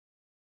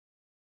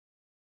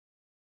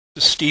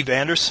Steve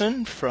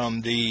Andersen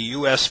from the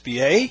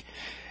USBA,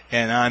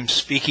 and I'm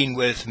speaking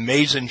with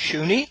Mazin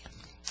Shooni.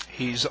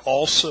 He's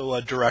also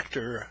a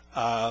director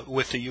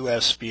with the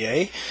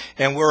USBA,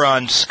 and we're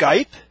on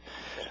Skype.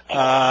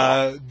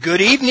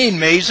 Good evening,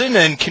 Mazin,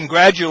 and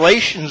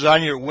congratulations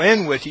on your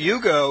win with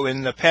Hugo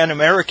in the Pan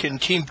American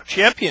Team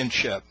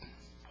Championship.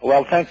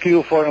 Well, thank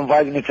you for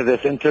inviting me to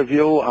this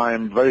interview.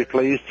 I'm very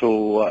pleased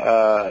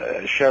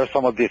to share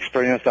some of the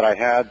experience that I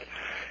had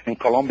in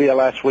Colombia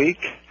last week.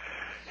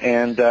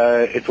 And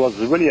it was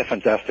really a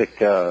fantastic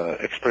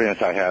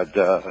experience I had.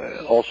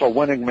 Also,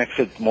 winning makes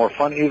it more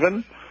fun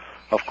even,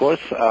 of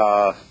course.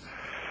 And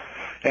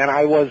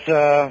I was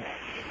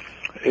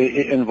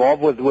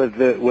involved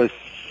with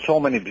so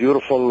many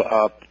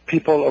beautiful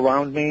people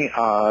around me.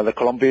 The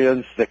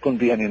Colombians, they couldn't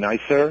be any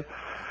nicer.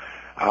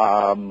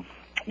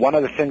 One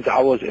of the things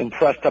I was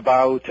impressed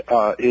about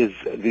is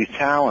the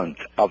talent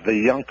of the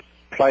young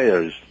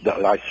players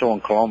that I saw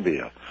in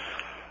Colombia.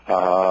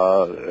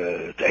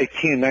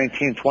 18,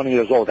 19, 20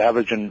 years old,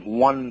 averaging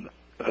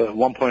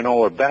 1.0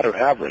 or better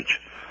average.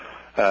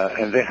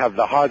 And they have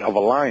the heart of a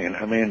lion.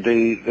 I mean,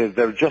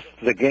 they're just,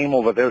 the game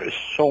over there is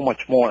so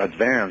much more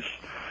advanced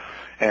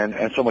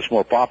and so much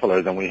more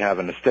popular than we have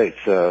in the States.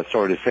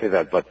 Sorry to say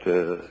that, but,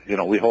 you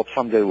know, we hope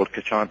someday we'll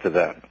catch on to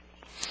that.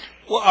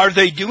 Well, are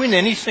they doing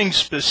anything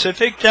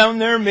specific down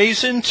there,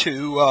 Mazin,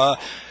 to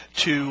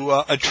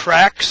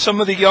attract some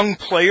of the young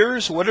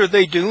players? What are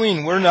they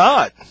doing? We're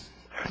not.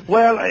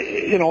 Well,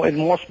 you know, in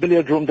most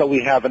billiard rooms that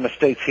we have in the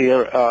States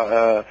here,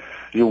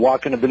 you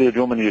walk in a billiard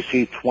room and you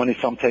see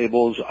 20-some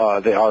tables.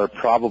 There are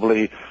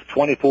probably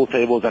 20 pool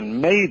tables, and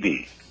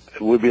maybe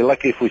we'd be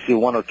lucky if we see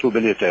 1 or 2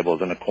 billiard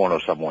tables in a corner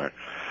somewhere.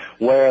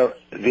 Where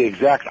the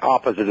exact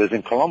opposite is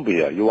in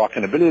Colombia. You walk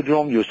in a billiard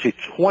room, you see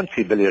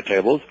 20 billiard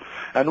tables,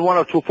 and 1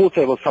 or 2 pool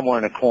tables somewhere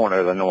in a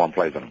corner that no one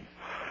plays in them.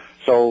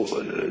 So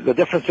the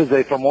difference is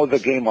they promote the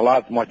game a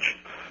lot much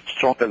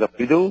stronger than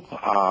we do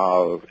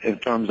in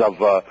terms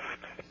of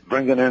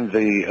bringing in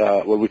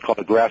the what we call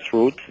the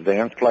grassroots, the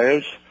young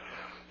players,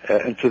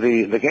 into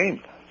the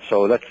game.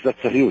 So that's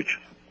a huge.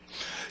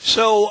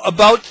 So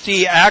about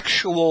the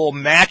actual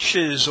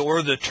matches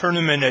or the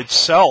tournament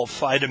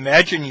itself, I'd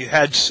imagine you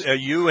had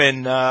you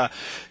and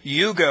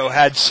Hugo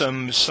had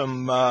some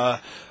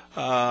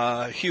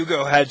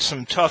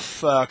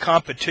tough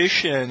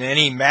competition.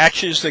 Any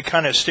matches that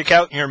kind of stick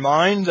out in your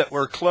mind that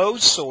were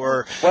close,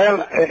 or?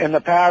 Well, in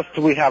the past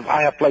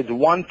I have played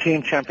one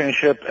team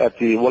championship at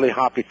the Willie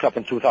Hoppy Cup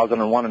in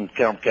 2001 in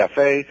Carom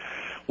Cafe,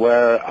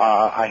 where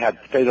I had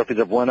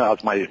Pedro Bueno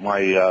as my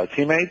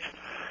teammate,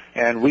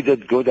 and we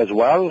did good as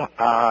well.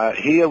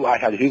 Here I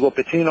had Hugo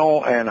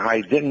Pitino, and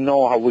I didn't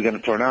know how we were going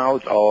to turn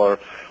out or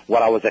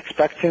what I was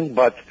expecting,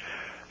 but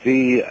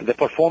the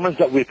performance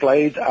that we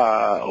played,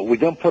 we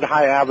didn't put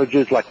high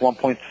averages like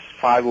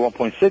 1.5 or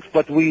 1.6,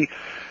 but we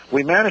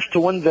managed to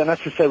win the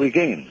necessary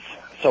games.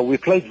 So we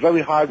played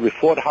very hard, we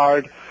fought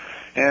hard,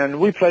 and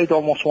we played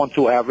almost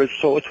 1-2 average,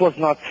 so it was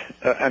not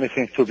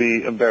anything to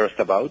be embarrassed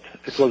about.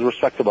 It was a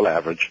respectable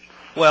average.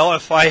 Well,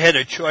 if I had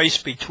a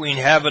choice between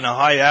having a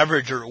high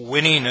average or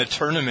winning a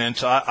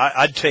tournament,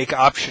 I'd take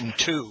option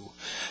 2.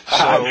 So,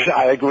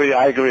 I agree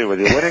with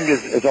you. Winning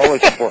is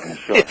always important.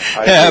 So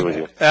I agree with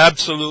you.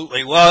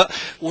 Absolutely. Well,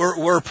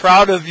 we're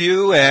proud of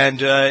you, and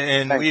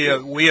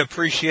we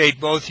appreciate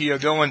both of you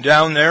going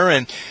down there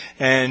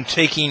and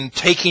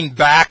taking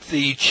back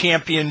the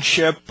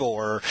championship,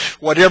 or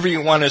whatever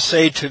you want to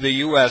say, to the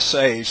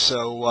USA.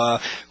 So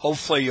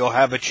hopefully you'll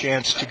have a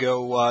chance to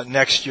go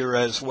next year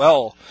as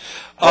well.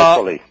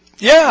 Hopefully.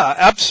 Yeah,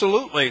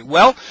 absolutely.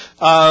 Well,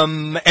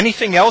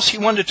 anything else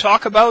you want to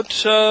talk about,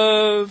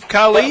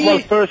 Kali? Well,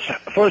 first,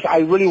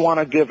 I really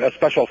want to give a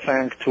special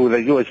thanks to the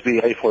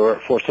USBA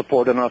for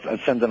supporting us and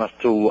sending us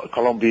to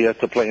Colombia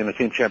to play in the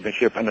team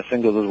championship and the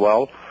singles as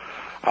well.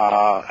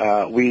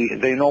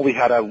 They know we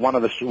are one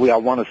of the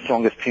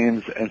strongest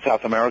teams in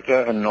South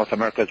America and North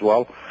America as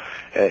well.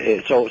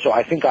 So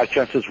I think our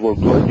chances were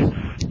good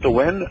to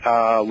win.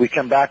 We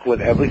came back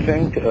with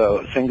everything,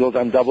 singles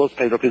and doubles.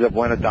 Pedro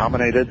Bueno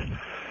dominated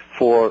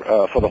for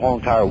the whole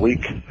entire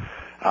week.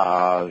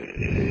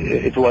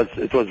 It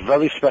was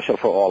very special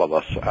for all of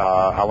us.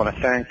 I want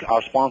to thank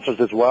our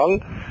sponsors as well,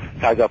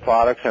 Tiger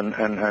Products and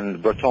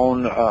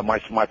Bertone,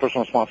 my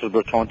personal sponsor,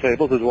 Bertone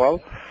Tables as well.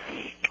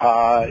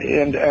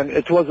 And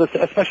it was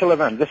a special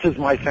event. This is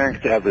my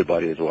thanks to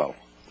everybody as well.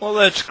 Well,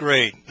 that's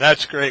great.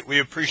 That's great. We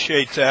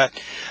appreciate that.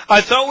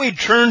 I thought we'd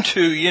turn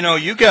to, you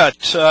got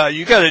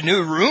a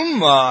new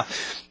room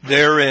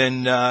there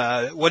in,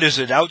 what is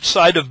it,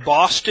 outside of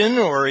Boston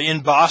or in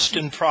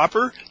Boston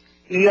proper?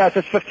 Yes,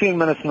 it's 15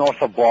 minutes north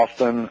of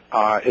Boston.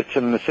 It's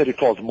in the city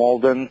called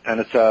Malden, and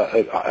it's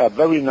a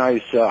very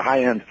nice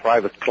high-end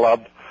private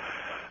club.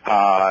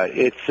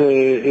 It's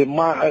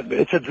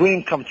a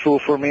dream come true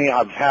for me.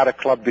 I've had a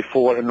club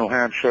before in New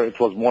Hampshire. It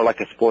was more like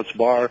a sports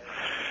bar.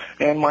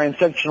 And my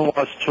intention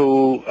was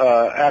to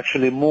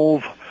actually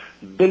move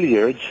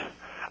billiards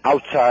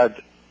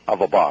outside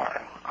of a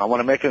bar. I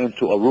want to make it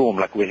into a room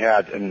like we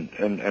had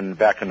in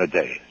back in the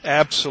day.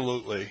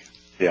 Absolutely.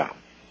 Yeah.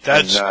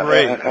 That's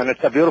great. And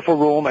it's a beautiful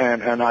room,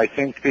 and I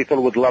think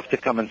people would love to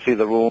come and see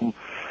the room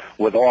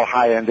with all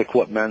high-end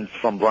equipment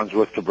from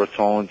Brunswick to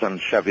Bretons and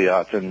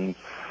Cheviot and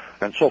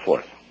so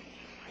forth.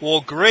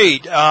 Well,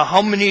 great.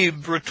 How many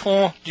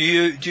Bretons do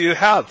you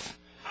have?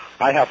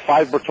 I have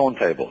 5 Breton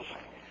tables.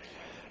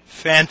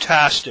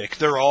 Fantastic.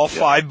 They're all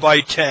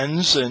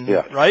 5x10s, and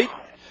right?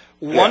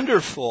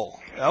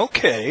 Wonderful.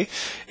 Okay.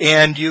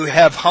 And you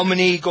have how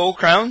many gold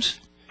crowns?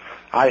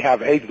 I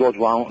have 8 gold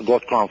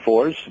crown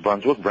 4s,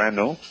 Brunswick, brand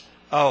new.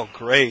 Oh,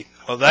 great.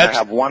 Well, that's... I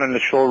have 1 in the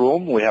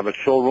showroom. We have a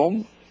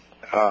showroom.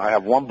 I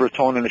have 1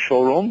 Breton in the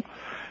showroom,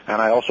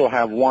 and I also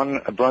have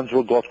 1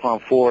 Brunswick Gold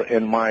Crown 4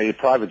 in my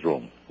private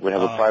room. We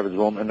have a private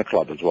room in the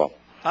club as well.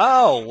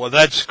 Oh, well,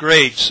 that's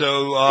great.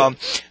 So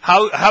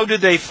how did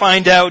they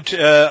find out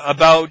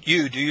about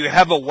you? Do you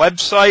have a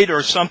website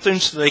or something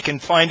so they can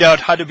find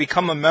out how to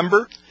become a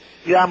member?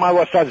 Yeah, my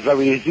website is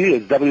very easy.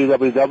 It's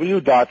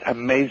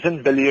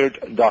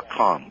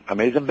www.amazinbilliard.com,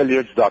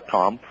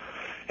 amazinbilliards.com.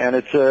 And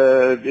it's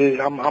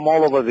I'm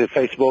all over the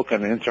Facebook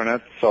and the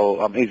internet, so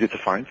I'm easy to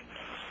find.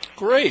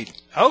 Great.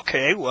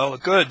 Okay. Well,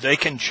 good. They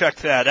can check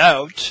that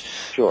out.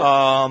 Sure.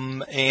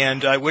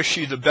 And I wish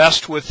you the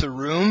best with the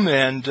room,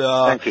 and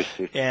thank you,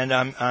 Steve. And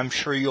I'm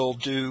sure you'll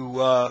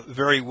do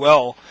very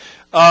well.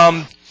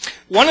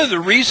 One of the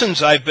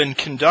reasons I've been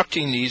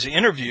conducting these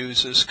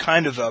interviews is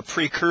kind of a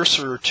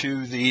precursor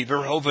to the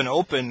Verhoeven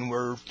Open.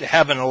 We're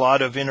having a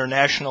lot of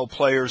international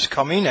players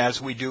coming, as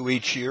we do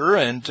each year,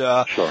 and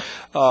sure.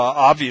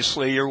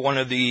 Obviously you're one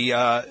of the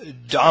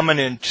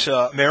dominant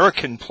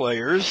American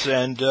players,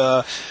 and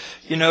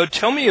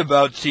tell me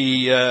about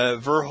the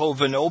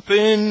Verhoeven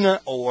Open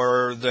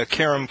or the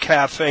Karam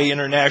Cafe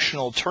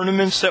International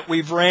tournaments that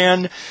we've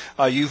ran.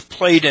 You've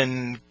played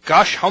in,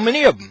 gosh, how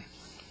many of them?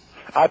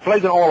 I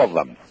played in all of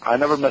them. I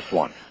never missed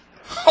one.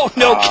 Oh,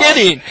 no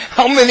kidding.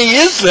 How many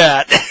is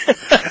that?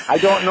 I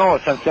don't know.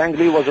 Since Ang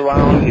Lee was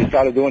around, he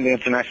started doing the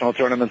international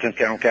tournaments in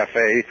Karam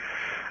Cafe.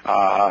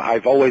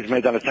 I've always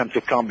made an attempt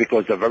to come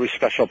because it's a very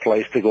special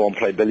place to go and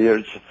play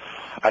billiards.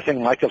 I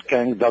think Michael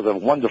King does a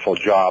wonderful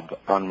job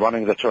on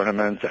running the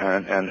tournament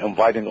and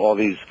inviting all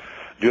these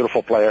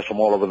beautiful players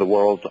from all over the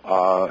world,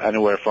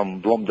 anywhere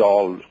from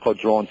Blomdahl,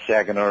 Codron,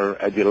 Sagener,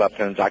 Eddie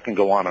Leptons. I can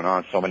go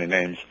on, so many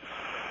names.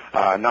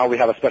 Now we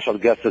have a special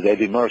guest as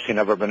Eddie Merce. He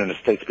never been in the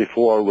States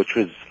before, which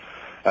is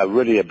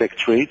really a big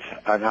treat,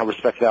 and I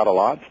respect that a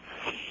lot.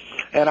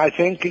 And I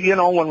think,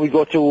 when we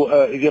go to,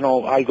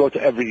 I go to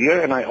every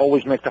year, and I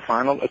always make the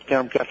final at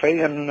Karam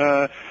Cafe, and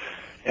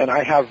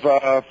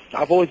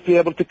I've always been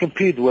able to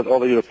compete with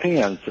all the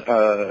Europeans.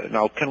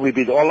 Now, can we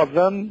beat all of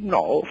them?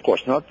 No, of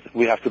course not.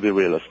 We have to be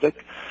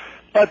realistic.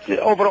 But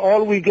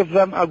overall, we give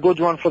them a good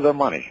run for their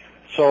money.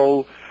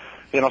 So,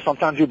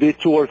 sometimes you beat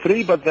 2 or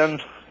 3, but then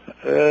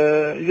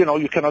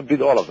you cannot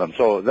beat all of them.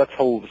 So that's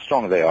how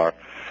strong they are.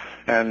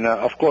 And,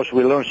 of course,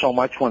 we learn so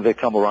much when they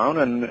come around,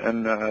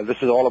 and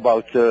this is all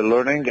about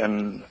learning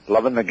and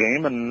loving the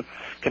game and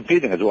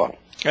competing as well.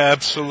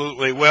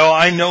 Absolutely. Well,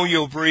 I know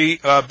you'll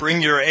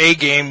bring your A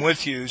game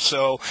with you,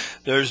 so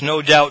there's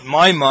no doubt in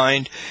my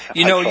mind.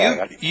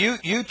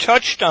 You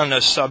touched on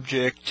a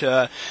subject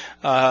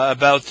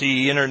about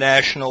the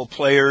international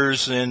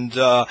players and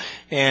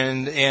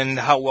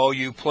how well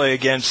you play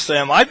against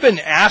them. I've been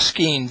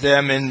asking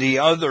them in the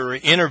other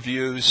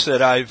interviews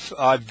that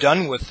I've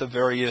done with the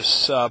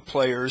various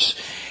players,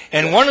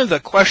 and one of the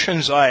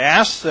questions I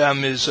asked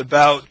them is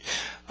about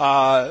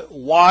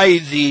why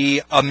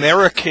the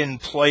American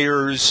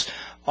players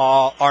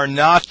are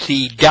not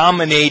the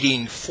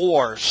dominating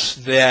force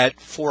that,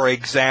 for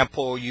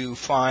example, you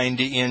find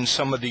in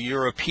some of the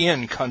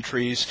European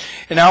countries.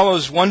 And I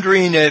was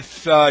wondering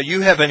if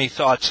you have any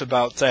thoughts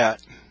about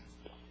that.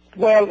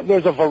 Well,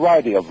 there's a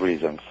variety of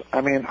reasons.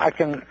 I mean, I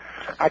can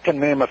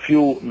name a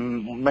few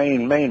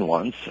main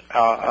ones.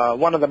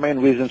 One of the main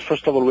reasons,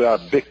 first of all, we are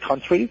a big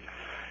country,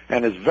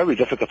 and it's very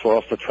difficult for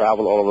us to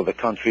travel all over the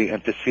country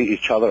and to see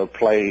each other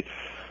play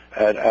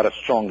at a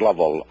strong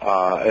level.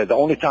 The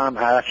only time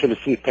I actually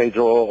see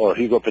Pedro or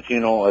Hugo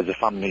Patino is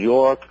if I'm in New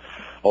York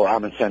or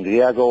I'm in San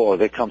Diego or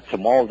they come to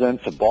Malden,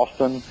 to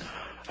Boston.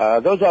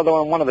 Those are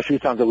one of the few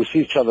times that we see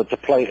each other to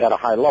play at a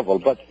high level.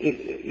 But,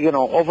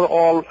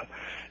 overall,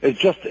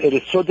 it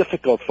is so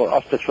difficult for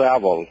us to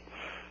travel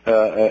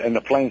in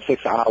the playing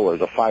 6 hours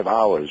or 5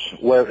 hours,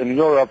 where in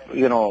Europe,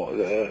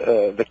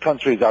 the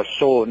countries are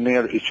so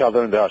near each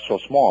other and they are so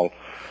small.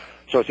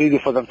 So it's easy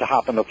for them to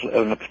hop in a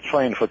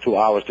train for 2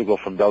 hours to go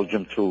from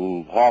Belgium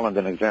to Holland,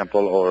 an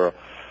example,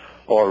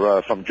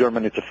 or from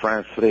Germany to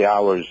France, 3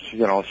 hours.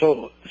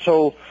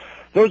 So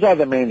those are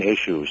the main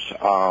issues.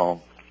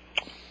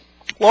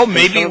 Well,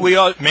 maybe we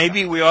ought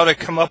to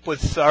come up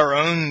with our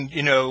own,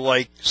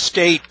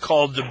 state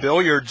called the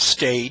billiard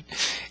state,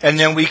 and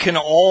then we can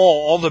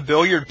all the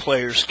billiard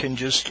players can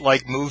just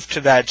move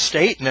to that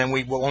state, and then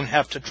we won't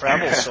have to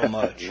travel so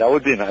much. That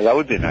would be nice.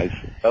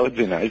 That would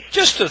be nice.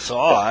 Just a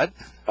thought.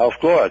 Of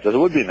course, it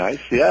would be nice.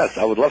 Yes,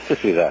 I would love to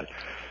see that.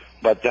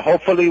 But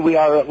hopefully we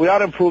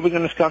are improving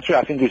in this country.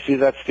 I think you see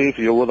that, Steve.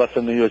 You're with us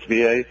in the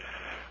USBA.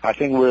 I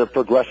think we're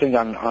progressing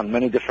on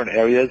many different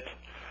areas.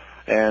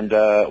 And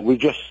we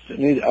just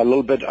need a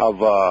little bit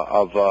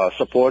of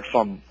support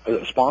from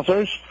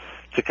sponsors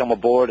to come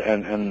aboard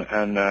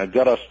and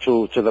get us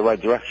to the right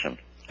direction.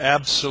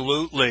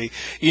 Absolutely.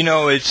 You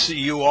know,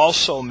 you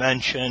also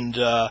mentioned,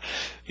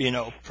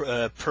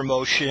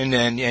 promotion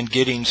and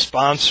getting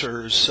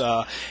sponsors,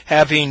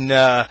 having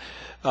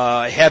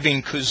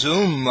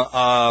Kazum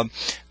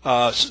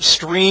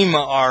stream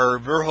our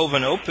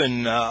Verhoeven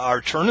Open, our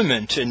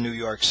tournament in New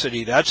York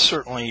City. That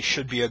certainly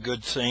should be a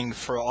good thing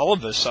for all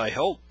of us, I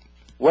hope.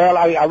 Well,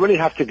 I really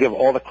have to give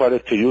all the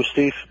credit to you,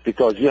 Steve,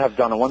 because you have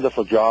done a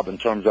wonderful job in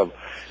terms of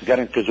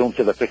getting Kazum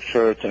to the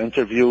picture, to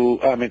interview,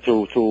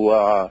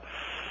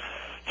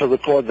 to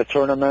record the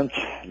tournament.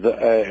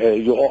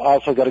 You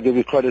also got to give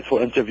you credit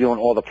for interviewing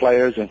all the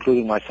players,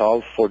 including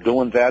myself, for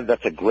doing that.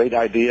 That's a great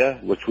idea,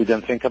 which we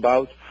didn't think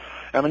about.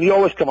 I mean, you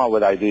always come out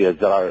with ideas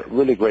that are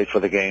really great for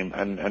the game,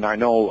 and I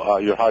know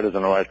your heart is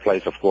in the right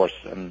place, of course,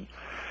 and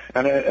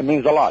it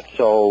means a lot.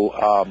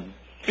 So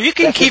you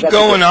can keep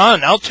going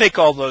on. I'll take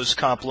all those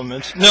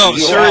compliments. No,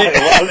 sorry.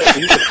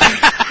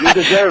 You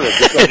deserve it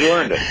because you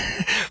earned it.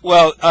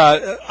 Well,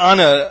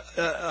 Anna,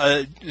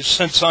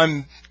 since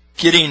I'm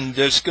getting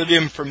this good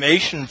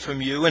information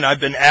from you, and I've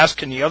been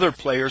asking the other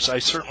players, I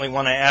certainly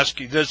want to ask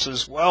you this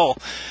as well.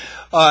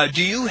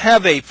 Do you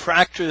have a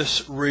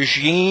practice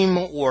regime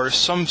or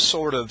some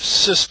sort of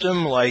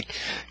system, like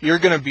you're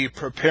going to be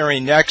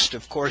preparing next?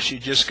 Of course, you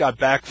just got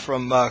back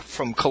from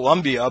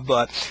Colombia,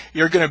 but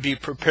you're going to be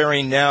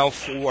preparing now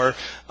for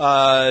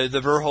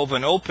the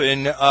Verhoeven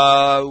Open.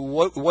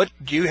 What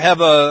do you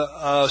have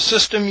a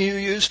system you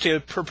use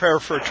to prepare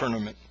for a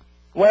tournament?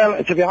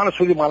 Well, to be honest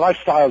with you, my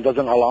lifestyle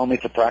doesn't allow me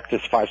to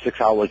practice 5-6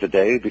 hours a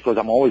day because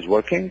I'm always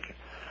working.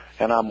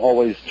 And I'm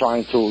always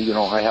trying to,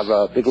 I have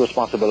a big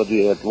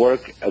responsibility at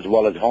work as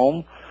well as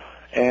home.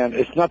 And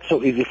it's not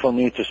so easy for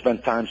me to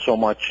spend time so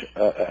much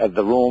at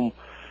the room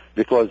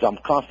because I'm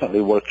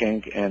constantly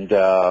working.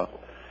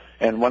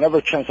 And whenever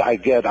chance I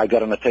get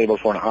on the table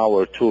for an hour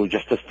or two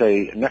just to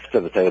stay next to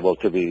the table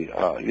to be,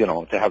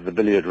 to have the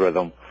billiard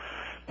rhythm.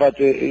 But,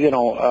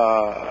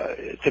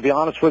 to be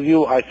honest with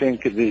you, I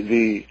think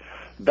the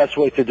best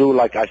way to do,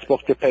 like I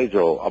spoke to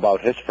Pedro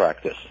about his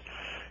practice.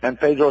 And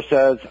Pedro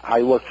says,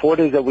 I work 4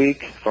 days a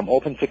week from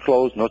open to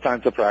close, no time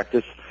to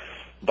practice,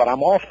 but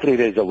I'm off 3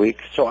 days a week,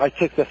 so I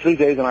take the 3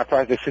 days and I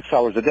practice 6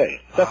 hours a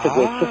day. That's a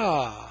good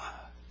system.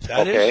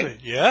 That is it,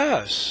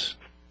 yes.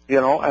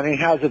 And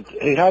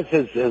he has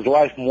his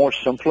life more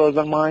simpler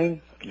than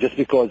mine, just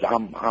because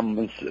I'm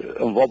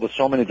involved with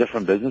so many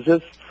different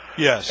businesses.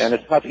 Yes. And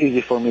it's not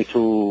easy for me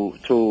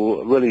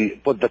to really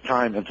put the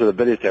time into the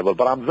billiard table,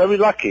 but I'm very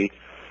lucky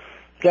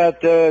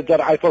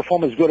that I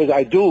perform as good as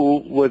I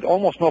do with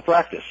almost no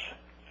practice.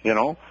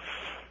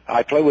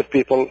 I play with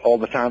people all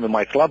the time in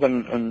my club,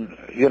 and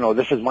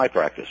this is my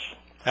practice.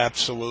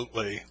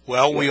 Absolutely.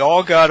 Well, we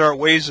all got our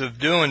ways of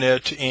doing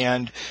it,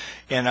 and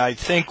I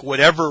think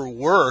whatever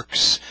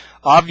works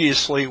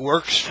obviously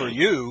works for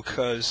you,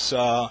 because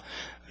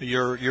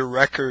your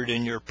record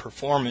and your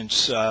performance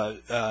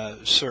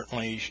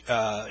certainly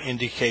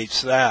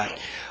indicates that.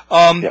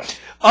 Yes.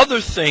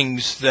 Other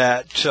things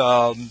that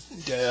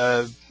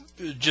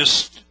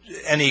just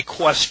any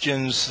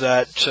questions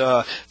that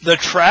the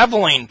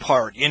traveling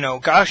part,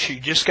 gosh, you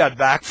just got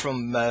back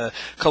from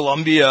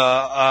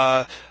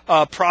Colombia.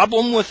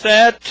 Problem with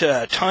that?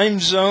 Time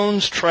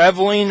zones,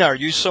 traveling? Are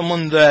you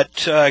someone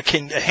that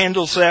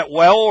handles that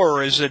well,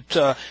 or is it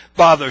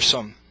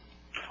bothersome?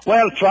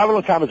 Well,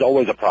 travel time is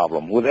always a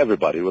problem with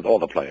everybody, with all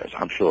the players,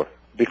 I'm sure.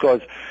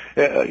 Because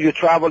you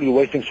travel, you're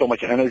wasting so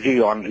much energy.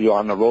 You're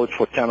on the road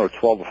for 10 or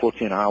 12 or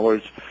 14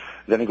 hours.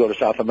 Then you go to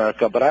South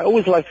America. But I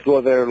always like to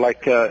go there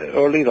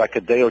early, like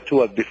a day or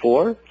two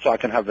before, so I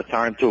can have the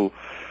time to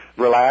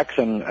relax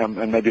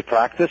and maybe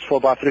practice for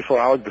about 3-4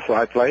 hours before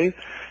I play.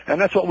 And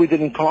that's what we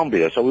did in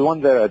Colombia. So we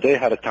went there a day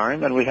ahead of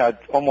time, and we had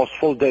almost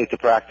full day to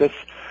practice.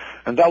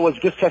 And that was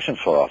good sessions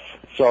for us.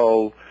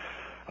 So,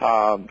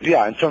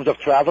 in terms of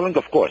traveling,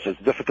 of course,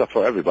 it's difficult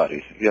for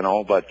everybody,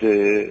 but,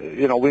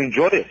 we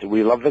enjoy it.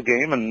 We love the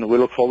game, and we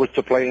look forward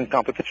to playing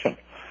competition.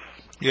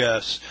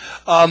 Yes.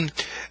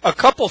 A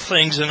couple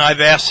things, and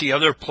I've asked the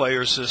other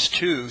players this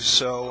too,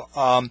 so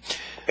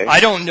okay.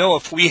 I don't know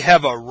if we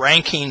have a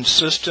ranking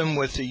system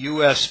with the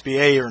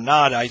USBA or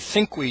not. I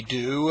think we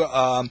do.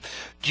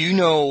 Do you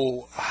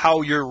know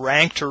how you're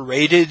ranked or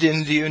rated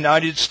in the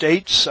United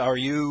States? Are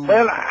you...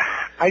 Well,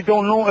 I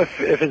don't know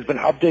if it's been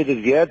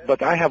updated yet,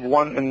 but I have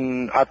won,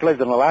 and I played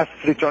in the last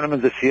 3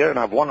 tournaments this year, and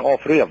I've won all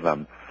 3 of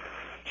them.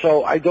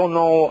 So I don't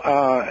know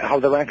how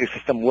the ranking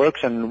system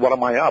works and what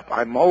am I up.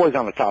 I'm always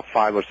on the top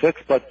 5 or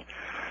 6, but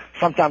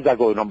sometimes I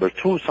go number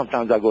 2,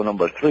 sometimes I go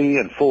number 3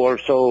 and 4.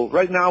 So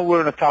right now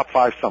we're in the top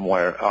 5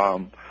 somewhere.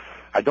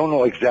 I don't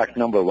know exact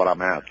number what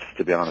I'm at,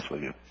 to be honest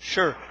with you.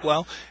 Sure.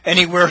 Well,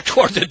 anywhere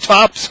toward the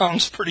top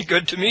sounds pretty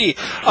good to me.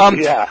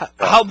 Yeah.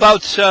 How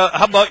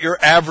about your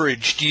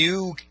average? Do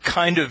you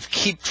kind of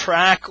keep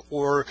track,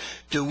 or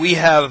do we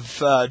have?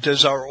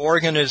 Does our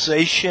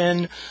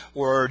organization,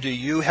 or do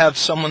you have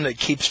someone that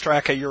keeps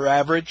track of your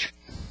average?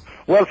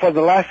 Well, for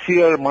the last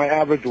year, my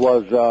average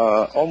was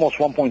almost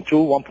 1.2,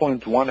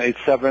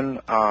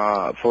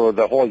 1.187 for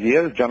the whole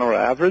year, general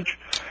average.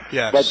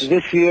 Yes. But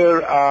this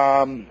year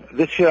I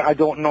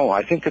don't know.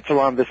 I think it's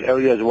around this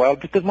area as well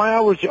because my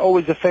average is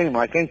always the same.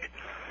 I think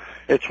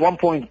it's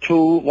 1.1 to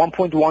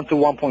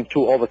 1.2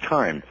 all the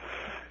time.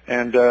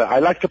 And I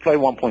like to play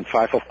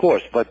 1.5, of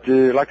course. But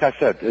like I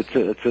said,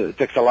 it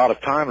takes a lot of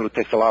time. It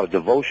takes a lot of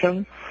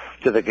devotion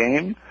to the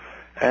game.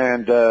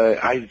 And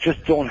I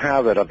just don't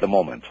have it at the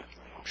moment.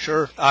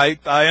 Sure, I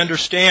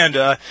understand.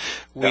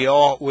 We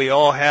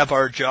all have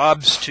our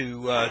jobs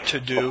to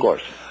do. Of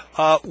course.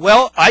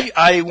 Well,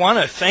 I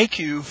want to thank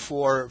you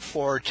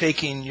for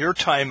taking your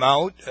time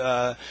out,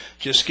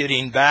 just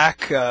getting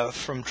back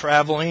from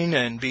traveling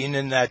and being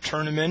in that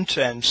tournament,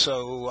 and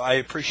so I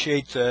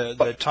appreciate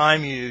the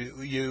time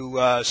you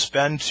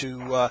spend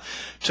to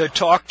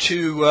talk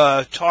to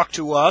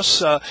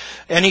us.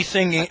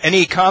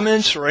 Any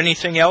comments or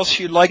anything else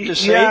you'd like to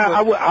say? Yeah,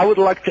 I would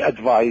like to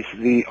advise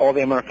all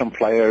the American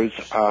players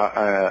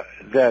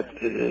that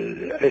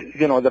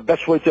the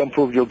best way to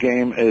improve your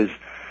game is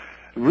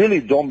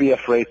really don't be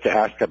afraid to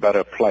ask a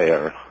better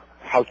player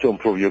how to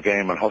improve your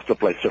game and how to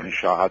play certain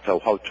shots or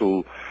how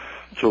to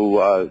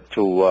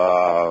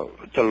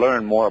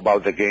learn more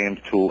about the game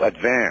to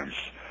advance,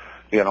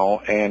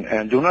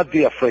 and do not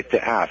be afraid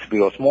to ask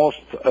because most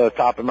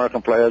top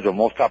American players or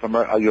most top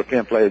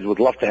European players would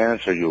love to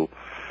answer you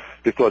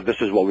because this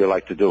is what we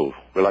like to do.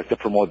 We like to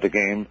promote the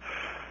game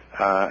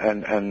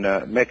and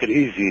make it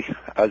easy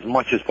as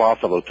much as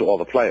possible to all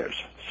the players.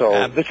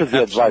 So this is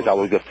the advice I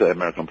would give to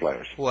American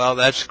players. Well,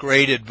 that's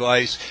great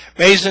advice.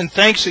 Mazin,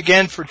 thanks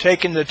again for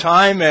taking the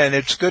time, and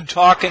it's good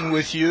talking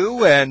with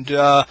you, and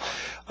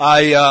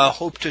I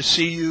hope to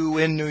see you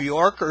in New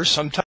York or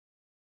sometime.